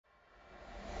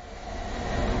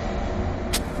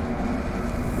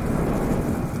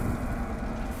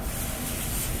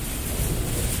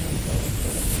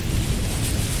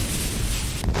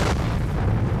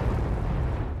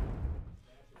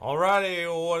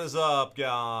What is up,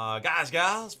 guys,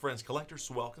 gals, friends,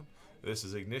 collectors? Welcome. This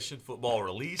is Ignition Football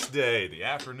Release Day. The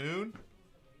afternoon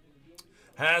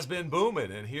has been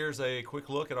booming, and here's a quick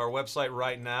look at our website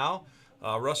right now.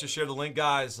 Russ just shared the link,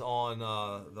 guys, on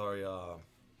the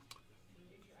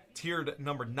tiered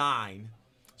number 9.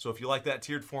 So if you like that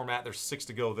tiered format, there's 6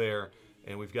 to go there,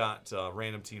 and we've got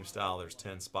random team style. There's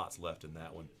 10 spots left in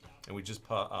that one, and we just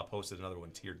posted another one.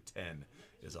 Tiered 10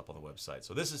 is up on the website.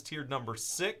 So this is tiered number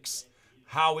 6.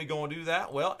 How are we going to do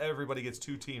that? Well, everybody gets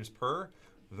 2 teams per.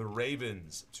 The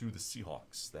Ravens to the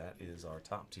Seahawks. That is our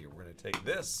top tier. We're going to take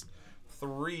this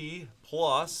 3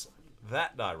 plus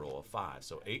that die roll of 5.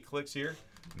 So 8 clicks here.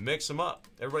 Mix them up.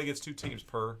 Everybody gets 2 teams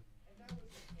per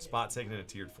spot taken in a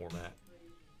tiered format.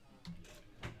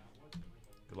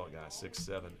 Good luck, guys. 6,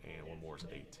 7, and one more is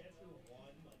 8.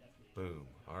 Boom.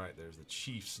 All right, there's the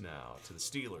Chiefs now to the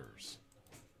Steelers.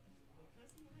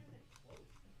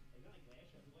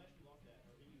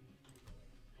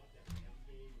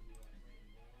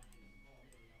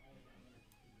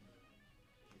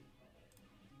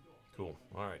 Cool.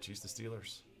 All right, Chiefs to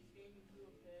Steelers.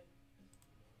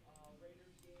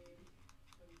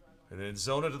 And then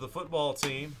Zona to the football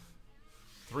team.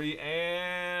 3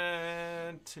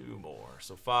 and 2 more.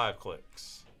 So 5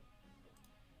 clicks.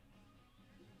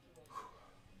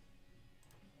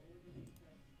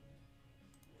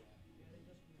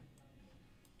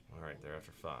 All right, there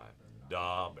after 5.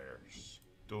 Da Bears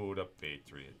to the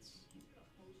Patriots.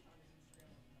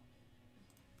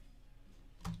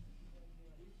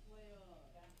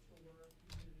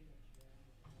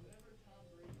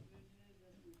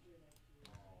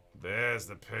 There's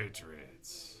the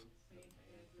Patriots.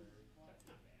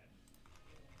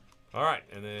 All right,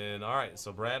 and then, all right,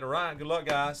 so Brad and Ryan, good luck,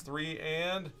 guys. 3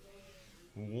 and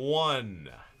 1.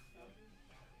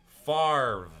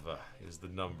 Favre is the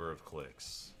number of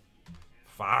clicks.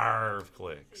 5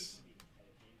 clicks.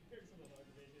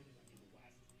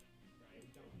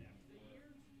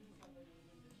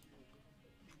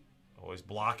 Always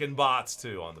blocking bots,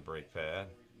 too, on the brake pad.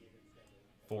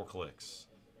 4 clicks.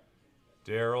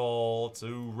 Daryl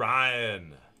to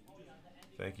Ryan.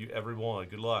 Thank you, everyone.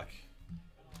 Good luck.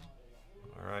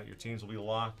 All right, your teams will be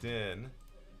locked in.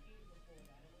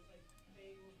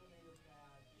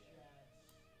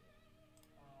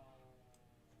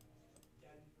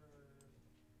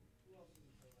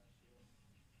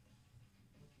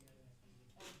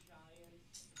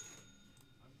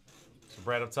 So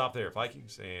Brad up top there,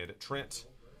 Vikings, and Trent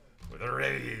with a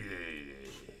Ray.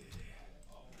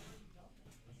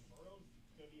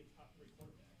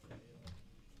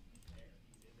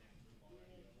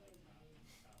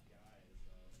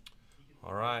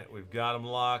 All right, we've got them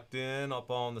locked in up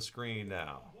on the screen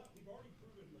now.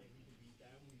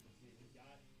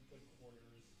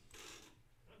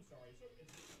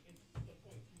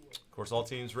 Of course, all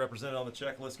teams represented on the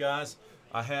checklist, guys.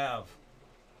 I have,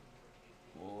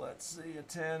 let's see, a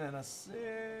 10 and a 6.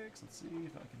 Let's see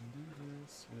if I can do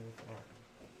this with, all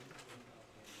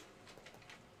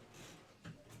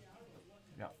right.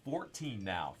 Got 14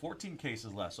 now, 14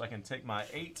 cases left, so I can take my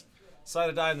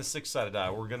 8-sided die and the 6-sided die.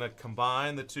 We're going to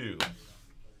combine the 2.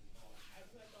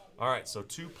 All right, so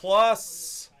 2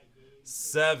 plus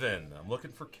 7. I'm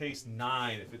looking for case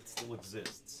 9 if it still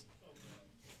exists.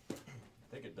 I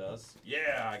think it does.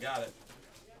 Yeah, I got it.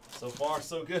 So far,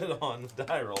 so good on the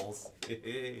die rolls.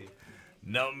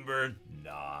 Number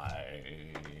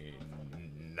 9.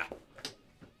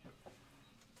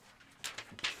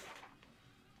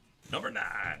 Number 9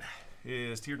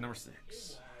 is tiered number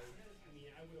 6.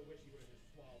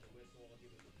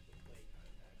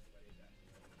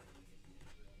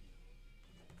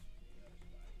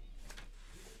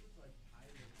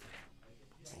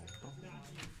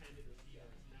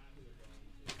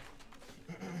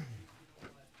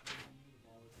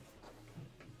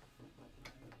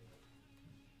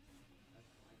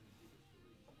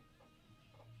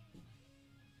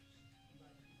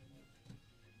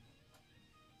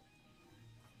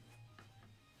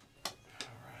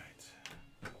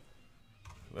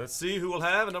 Let's see who will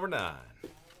have a number 9.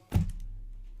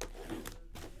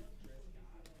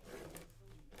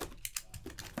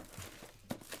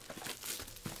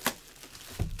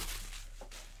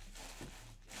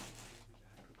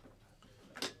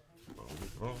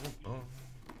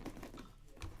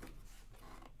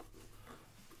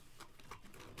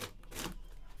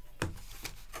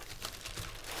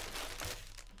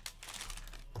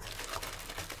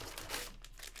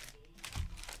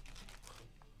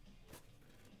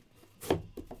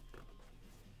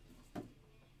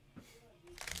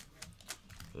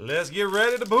 Let's get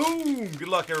ready to boom. Good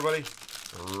luck, everybody.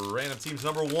 Random teams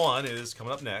number 1 is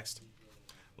coming up next.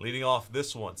 Leading off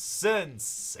this one,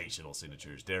 sensational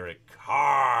signatures, Derek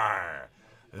Carr.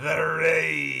 The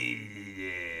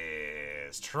Rays.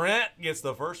 Trent gets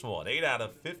the first one, 8 out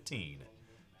of 15.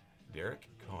 Derek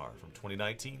Carr from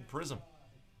 2019 Prism.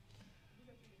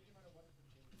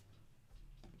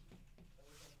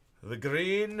 The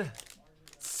green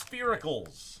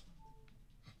sphericals.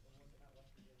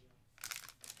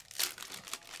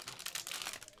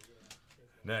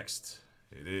 Next,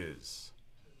 it is,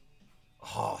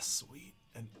 oh, sweet,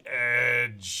 an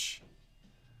Edge.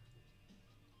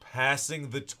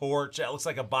 Passing the torch. That looks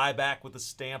like a buyback with a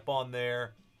stamp on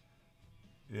there.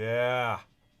 Yeah.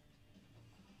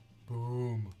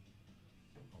 Boom.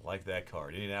 I like that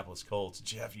card. Indianapolis Colts.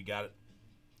 Jeff, you got it.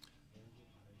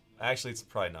 Actually, it's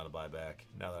probably not a buyback.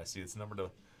 Now that I see it's numbered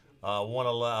to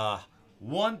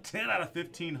 110 out of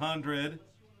 1,500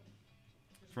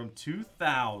 from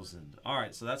 2000. All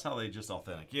right, so that's how they just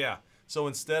authentic. Yeah. So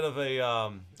instead of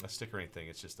a sticker or anything,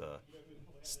 it's just a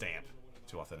stamp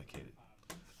to authenticate it.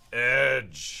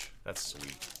 Edge. That's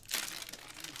sweet.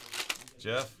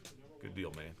 Jeff, good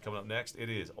deal, man. Coming up next, it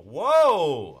is,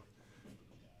 whoa!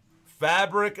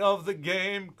 Fabric of the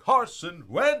game, Carson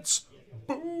Wentz.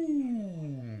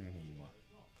 Boom!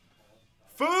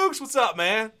 Fuchs, what's up,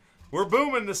 man? We're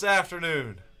booming this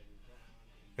afternoon.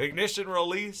 Ignition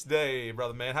release day,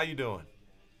 brother, man. How you doing?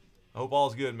 I hope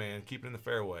all's good, man. Keeping in the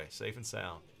fairway, safe and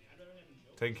sound.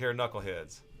 Taking care of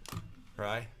knuckleheads,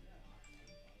 right?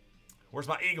 Where's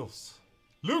my Eagles?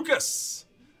 Lucas!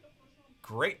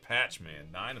 Great patch, man.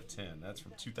 9 of 10. That's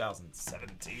from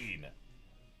 2017.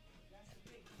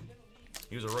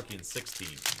 He was a rookie in 16.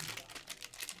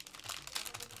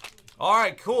 All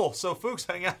right, cool. So, Fuchs,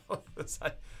 hang out with us.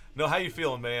 No, how you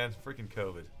feeling, man? Freaking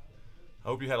COVID. I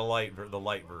hope you had the light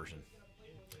version.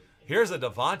 Here's a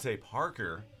Devontae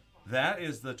Parker. That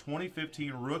is the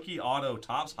 2015 rookie auto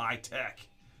Topps High Tech.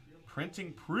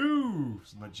 Printing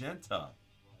proofs. Magenta.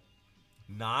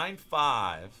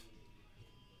 9.5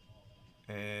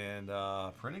 and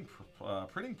printing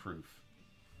proof.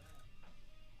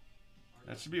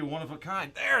 That should be a one of a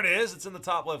kind. There it is. It's in the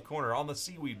top left corner on the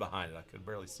seaweed behind it. I could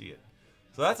barely see it.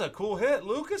 So that's a cool hit,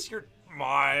 Lucas. Your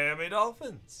Miami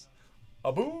Dolphins.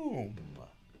 A boom.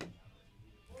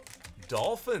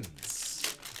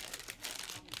 Dolphins.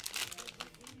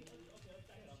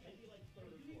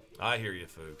 I hear you,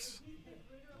 folks.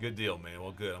 Good deal, man.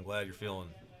 Well, good. I'm glad you're feeling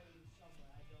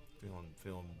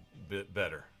a bit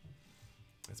better.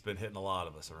 It's been hitting a lot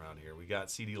of us around here. We got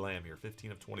CeeDee Lamb here,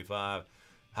 15 of 25.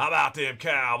 How about them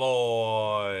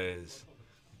Cowboys?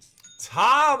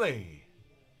 Tommy.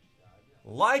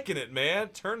 Liking it, man.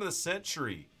 Turn of the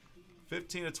century.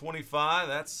 15 of 25.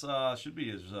 That's should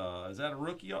be his, is that a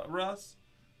rookie, Russ?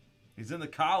 He's in the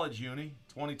college uni.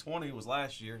 2020 was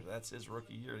last year. That's his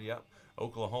rookie year. Yep.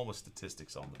 Oklahoma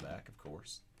statistics on the back, of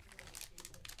course.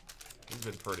 He's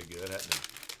been pretty good, hasn't he?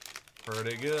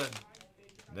 Pretty good.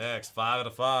 Next, 5 out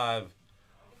of 5.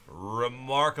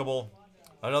 Remarkable.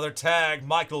 Another tag,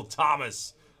 Michael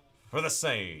Thomas for the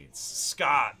Saints.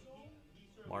 Scott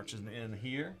marches in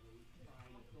here.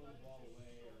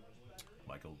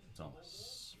 Michael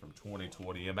Thomas from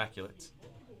 2020, Immaculate.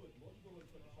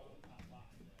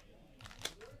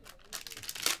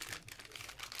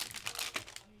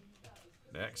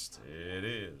 Next, it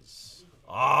is,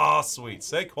 sweet,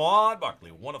 Saquon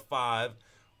Barkley, 1 of 5.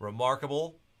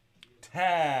 Remarkable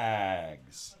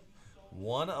tags.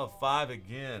 1 of 5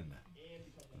 again.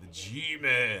 The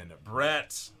G-Man,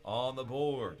 Brett, on the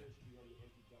board.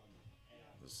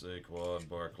 The Saquon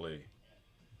Barkley.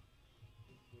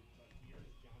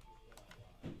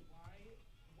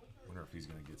 Wonder if he's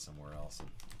going to get somewhere else.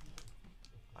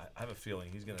 I have a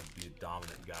feeling he's going to be a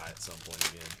dominant guy at some point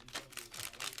again.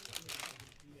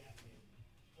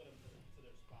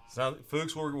 So,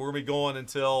 Fuchs, we're going to be going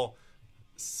until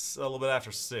a little bit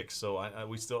after 6. So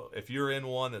we still, if you're in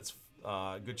one, that's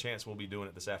a good chance we'll be doing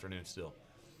it this afternoon still.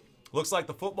 Looks like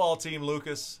the football team,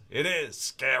 Lucas. It is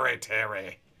Scary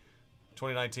Terry.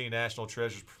 2019 National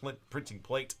Treasures printing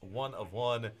plate, 1 of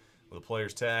 1 with a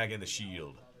player's tag and the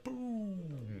shield.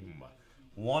 Boom.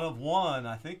 1 of 1.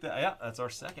 I think that, yeah, that's our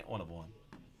second 1 of 1.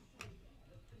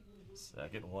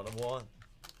 Second 1 of 1.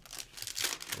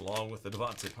 Along with the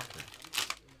Devontae Parker.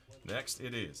 Next,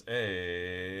 it is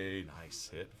a nice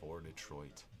hit for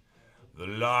Detroit. The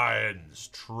Lions,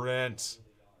 Trent.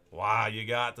 Wow, you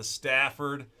got the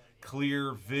Stafford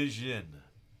Clear Vision.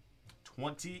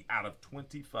 20 out of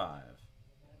 25.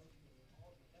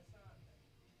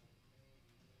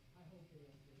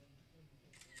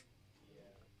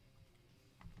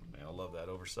 Man, I love that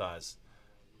oversized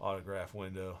autograph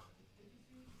window.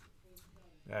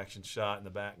 Action shot in the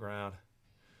background.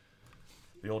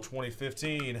 The old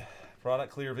 2015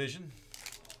 product Clear Vision.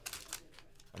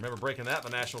 I remember breaking that at the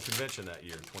National Convention that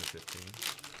year in 2015.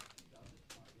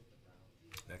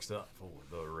 Next up for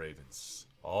the Ravens.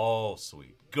 Oh,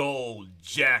 sweet. Gold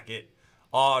jacket.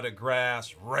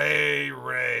 Autographs. Ray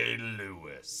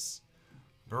Lewis.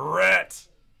 Brett.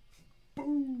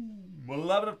 Boom.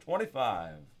 11 of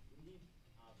 25.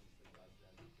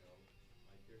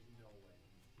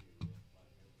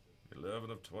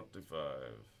 of 25.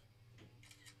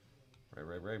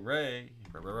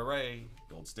 Ray.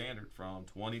 Gold standard from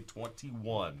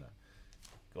 2021.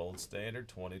 Gold standard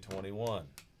 2021.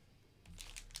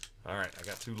 All right, I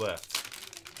got 2 left.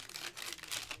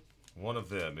 One of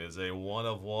them is a 1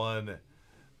 of 1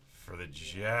 for the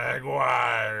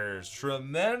Jaguars.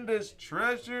 Tremendous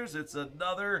treasures. It's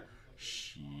another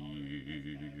shield.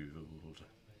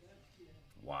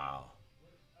 Wow.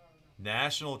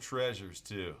 National treasures,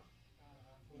 too.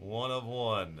 1 of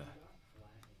 1.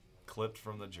 Clipped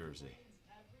from the jersey.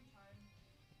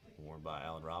 Worn by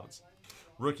Allen Robinson.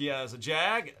 Rookie as a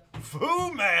Jag.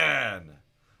 Fu Man.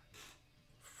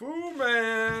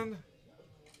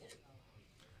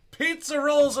 Pizza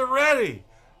rolls are ready.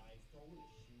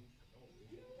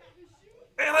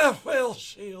 NFL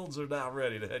shields are now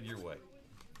ready to head your way.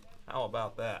 How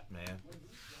about that, man?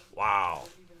 Wow.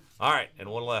 All right, and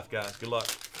 1 left, guys. Good luck.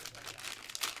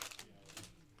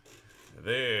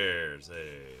 There's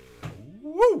a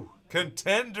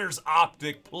Contenders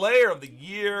Optic Player of the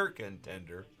Year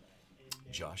contender,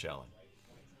 Josh Allen.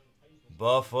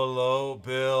 Buffalo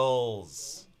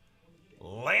Bills.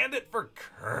 Land it for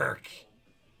Kirk.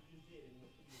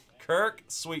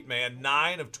 Sweet man.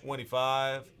 9 of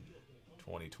 25.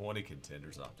 2020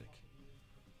 Contenders Optic.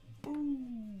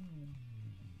 Boom.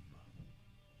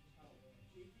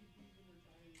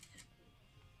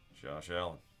 Josh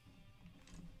Allen.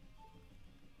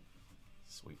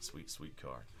 Sweet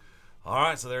card. All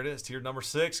right, so there it is. Tier number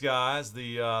 6, guys.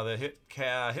 The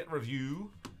hit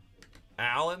review.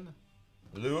 Allen,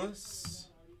 Lewis,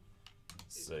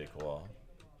 Saquon,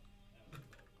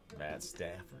 Matt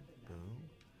Stafford, boom.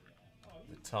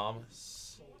 The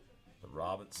Thomas, the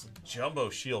Robinson, jumbo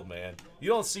shield, man. You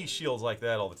don't see shields like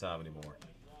that all the time anymore.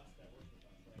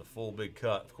 The full big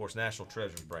cut, of course, National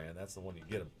Treasures brand. That's the one you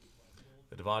get them.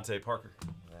 The Devontae Parker.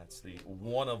 That's the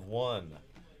 1 of 1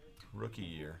 rookie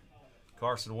year.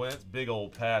 Carson Wentz, big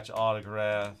old patch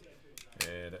autograph,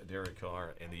 and Derek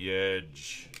Carr and the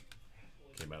Edge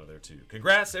came out of there too.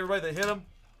 Congrats to everybody that hit them.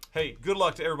 Hey, good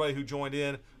luck to everybody who joined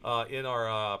in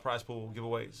our prize pool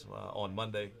giveaways on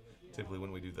Monday, typically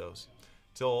when we do those.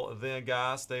 Till then,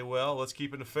 guys, stay well. Let's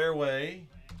keep in the fairway.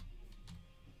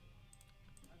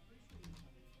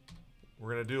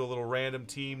 We're going to do a little random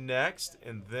team next,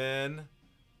 and then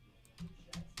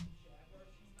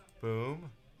boom.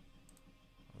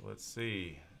 Let's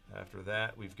see. After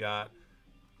that, we've got,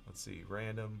 let's see,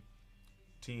 random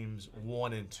teams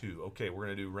 1 and 2. Okay, we're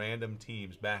going to do random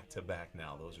teams back to back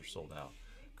now. Those are sold out.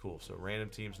 Cool. So random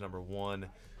teams number 1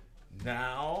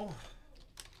 now.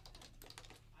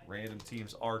 Random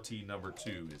teams RT number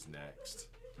 2 is next.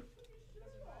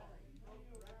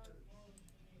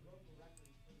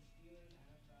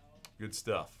 Good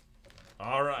stuff.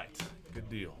 All right. Good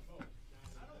deal.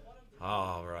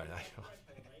 All right.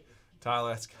 Tyler,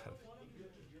 that's got to be